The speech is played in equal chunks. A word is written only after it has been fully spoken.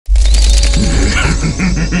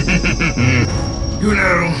You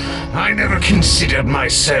know, I never considered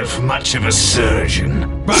myself much of a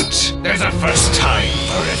surgeon, but there's a first time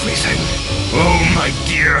for everything. Oh, my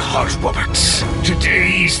dear Heart Wubbox,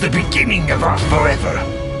 today's the beginning of our forever.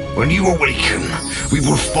 When you awaken, we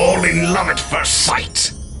will fall in love at first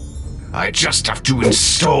sight. I just have to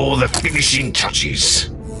install the finishing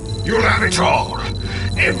touches. You'll have it all.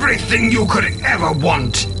 Everything you could ever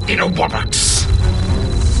want in a Wubbox.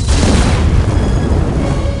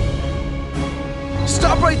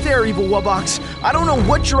 Stop right there, Evil Wubbox. I don't know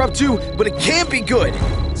what you're up to, but it can't be good.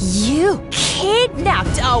 You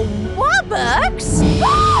kidnapped a Wubbox?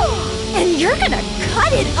 And you're gonna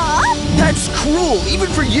cut it up? That's cruel, even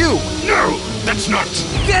for you. No, that's not.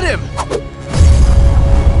 Get him!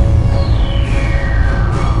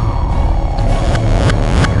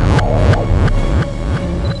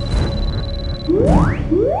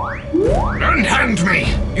 Unhand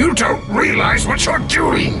me! You don't realize what you're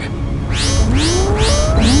doing!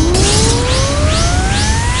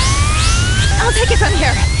 I'll take it from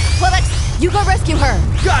here. Wubbox, you go rescue her.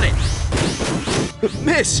 Got it!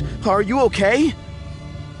 Miss, are you okay?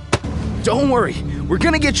 Don't worry, we're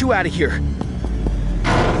gonna get you out of here.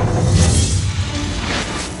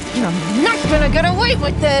 You're not gonna get away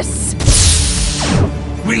with this.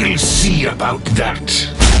 We'll see about that.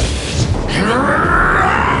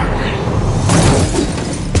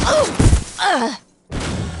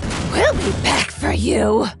 We'll be back for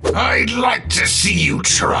you. I'd like to see you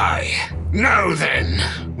try. Now then,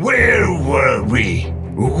 where were we?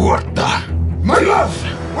 What the? My love,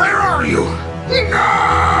 where are you?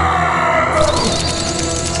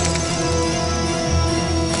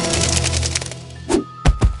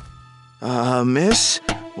 No! Miss,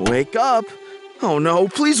 wake up. Oh no,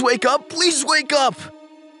 please wake up, please wake up!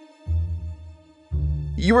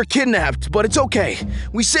 You were kidnapped, but it's okay.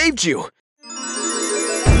 We saved you.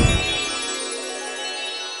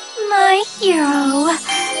 My hero,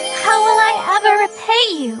 how will I ever repay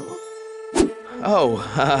you?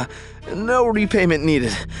 Oh, no repayment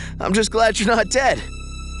needed. I'm just glad you're not dead.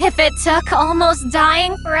 If it took almost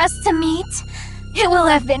dying for us to meet, it will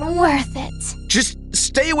have been worth it. Just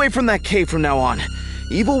stay away from that cave from now on.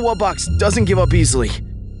 Evil Wubbox doesn't give up easily.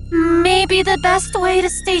 Maybe the best way to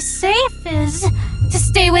stay safe is to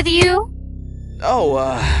stay with you? Oh,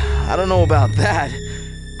 I don't know about that.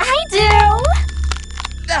 I do!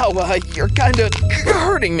 Ow, you're kinda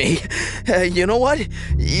hurting me. You know what?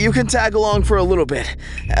 You can tag along for a little bit.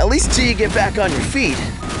 At least till you get back on your feet.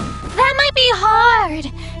 That might be hard,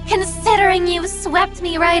 considering you swept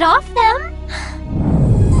me right off them.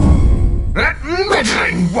 That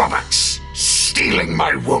meddling Wubbox! Stealing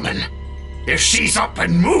my woman! If she's up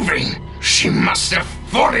and moving, she must have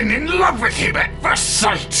fallen in love with him at first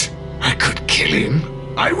sight! I could kill him.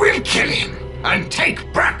 I will kill him! And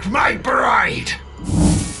take back my bride!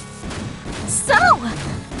 So,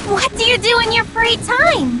 what do you do in your free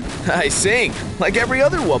time? I sing, like every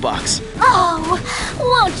other Wubbox. Oh,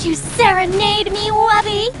 won't you serenade me,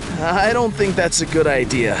 Wubby? I don't think that's a good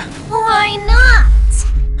idea. Why not?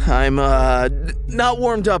 I'm, not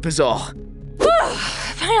warmed up is all.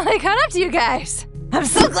 Finally caught up to you guys. I'm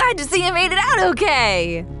so glad to see you made it out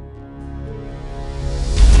okay.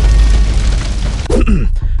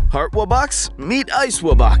 Heart Wubbox, meet Ice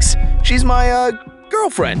Wubbox. She's my,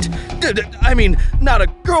 girlfriend. I mean, not a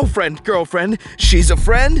girlfriend. She's a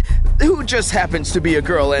friend who just happens to be a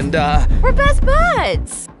girl and, We're best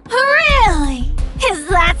buds. Really? Is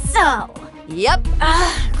that so? Yep.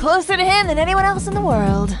 Closer to him than anyone else in the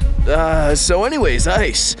world. So anyways,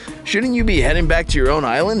 Ice, shouldn't you be heading back to your own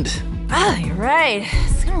island? You're right.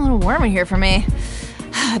 It's getting a little warm in here for me.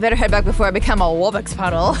 I better head back before I become a Wubbox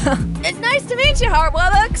puddle. It's nice to meet you, Heart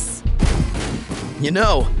Wubbox. You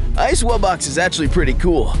know, Ice Wubbox is actually pretty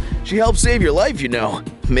cool. She helped save your life, you know.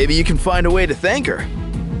 Maybe you can find a way to thank her.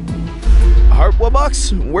 Heart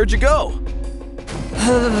Wubbox, where'd you go?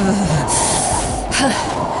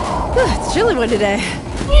 It's chilly one today.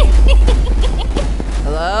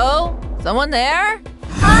 Hello? Someone there?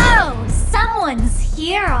 Oh, someone's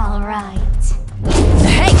here, all right.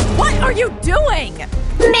 Hey, what are you doing?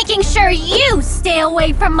 Making sure you stay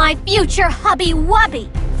away from my future hubby Wubby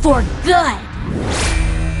for good.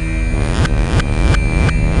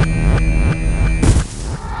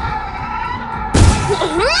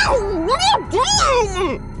 What are you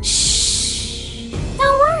doing? Shh.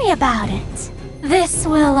 Don't worry about it. This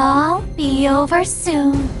will all be over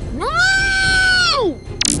soon. No!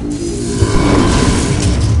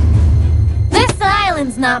 This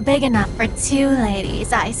island's not big enough for two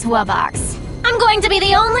ladies, Ice Wubbox. I'm going to be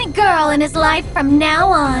the only girl in his life from now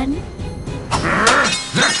on.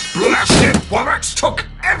 That blasted Wubbox took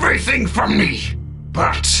everything from me!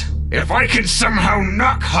 But if I can somehow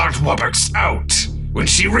knock Heart Wubbox out, when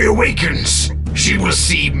she reawakens, she will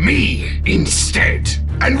see me instead,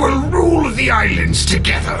 and will rule the islands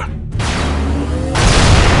together.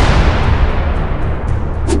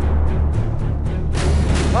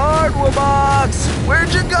 Heart Wubbox!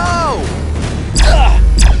 Where'd you go?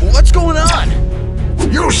 What's going on?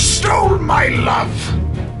 You stole my love!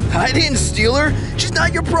 I didn't steal her. She's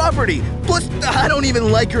not your property. Plus, I don't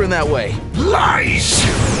even like her in that way. Lies!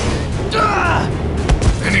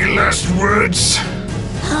 Any last words?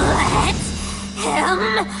 Let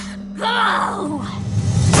him go!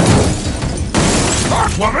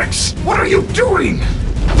 Heart Wubbox, what are you doing?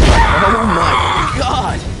 Oh my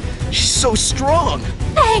god! She's so strong!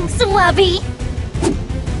 Thanks, Wubby!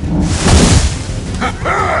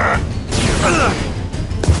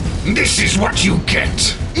 This is what you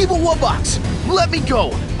get. Evil Wubbox! Let me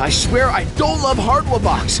go! I swear I don't love Heart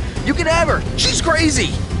Wubbox! You can have her! She's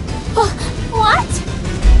crazy! What?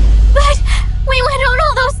 But we went on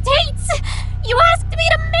all those dates! You asked me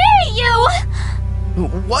to marry you!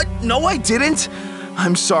 What? No, I didn't!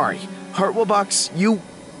 I'm sorry. Heart Wubbox, you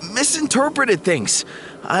misinterpreted things.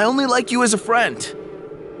 I only like you as a friend.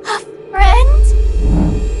 A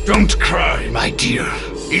friend? Don't cry, my dear.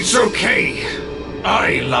 It's okay.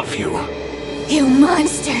 I love you. You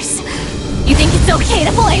monsters! You think it's okay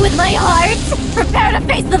to play with my heart? Prepare to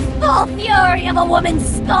face the full fury of a woman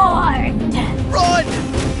scorned! Run!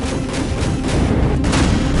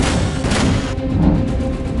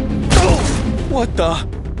 Oh, what the?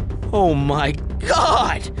 Oh my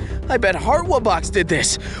god! I bet Heart Wubbox did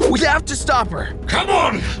this. We have to stop her. Come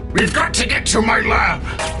on! We've got to get to my lab.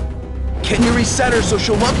 Can you reset her so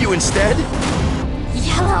she'll love you instead?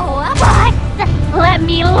 Yellow Wubbox! Let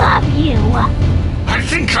me love you! I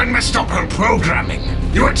think I messed up her programming.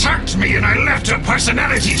 You attacked me and I left her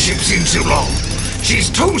personality chips in too long. She's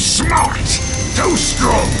too smart, too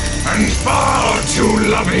strong, and far too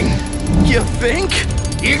loving. You think?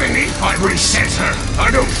 Even if I reset her,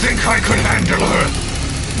 I don't think I could handle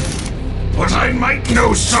her. But I might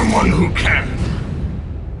know someone who can.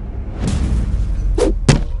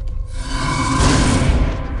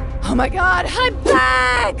 Oh my god, I'm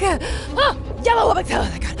back! Oh, Yellow Wubbox, oh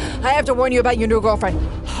my god. I have to warn you about your new girlfriend.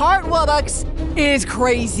 Heart Wubbox is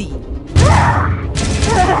crazy.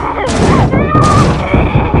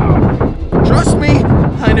 Trust me,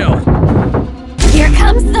 I know. Here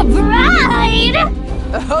comes the bride!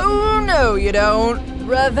 Oh no, you don't.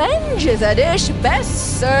 Revenge is a dish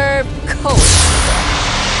best served cold.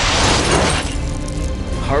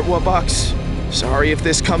 Heart Wubbox, sorry if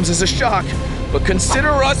this comes as a shock, but consider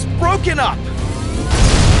us broken up!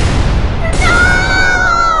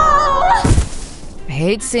 I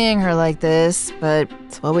hate seeing her like this, but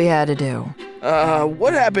it's what we had to do.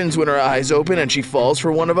 What happens when her eyes open and she falls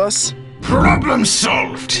for one of us? Problem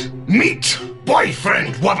solved. Meet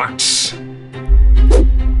boyfriend Wubbox.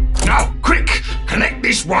 Now, quick! Connect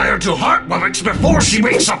this wire to Heart Wubbox before she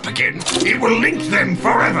wakes up again. It will link them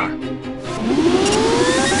forever.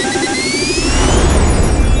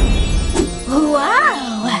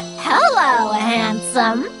 Wow! Hello,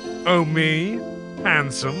 handsome! Oh, me?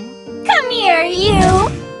 Handsome? Come here, you!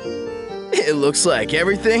 It looks like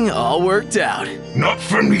everything all worked out. Not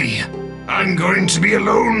for me. I'm going to be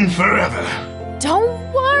alone forever.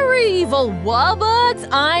 Don't worry, Evil Wubbox.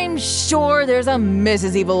 I'm sure there's a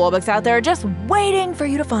Mrs. Evil Wubbox out there just waiting for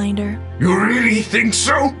you to find her. You really think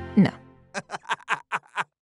so? No.